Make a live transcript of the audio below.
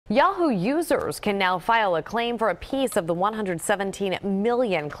Yahoo users can now file a claim for a piece of the $117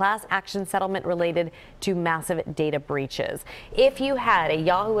 million class action settlement related to massive data breaches. If you had a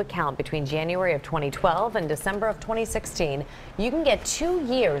Yahoo account between January of 2012 and December of 2016, you can get 2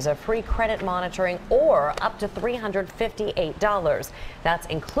 years of free credit monitoring or up to $358. That's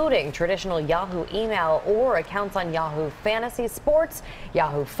including traditional Yahoo email or accounts on Yahoo Fantasy Sports,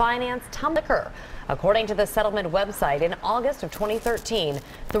 Yahoo Finance, Tumblr. According to the settlement website, in August of 2013,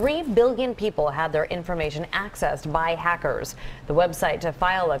 3 billion people had their information accessed by hackers. The website to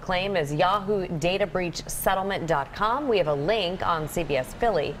file a claim is yahoodatabreachsettlement.com. We have a link on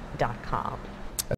cbsphilly.com.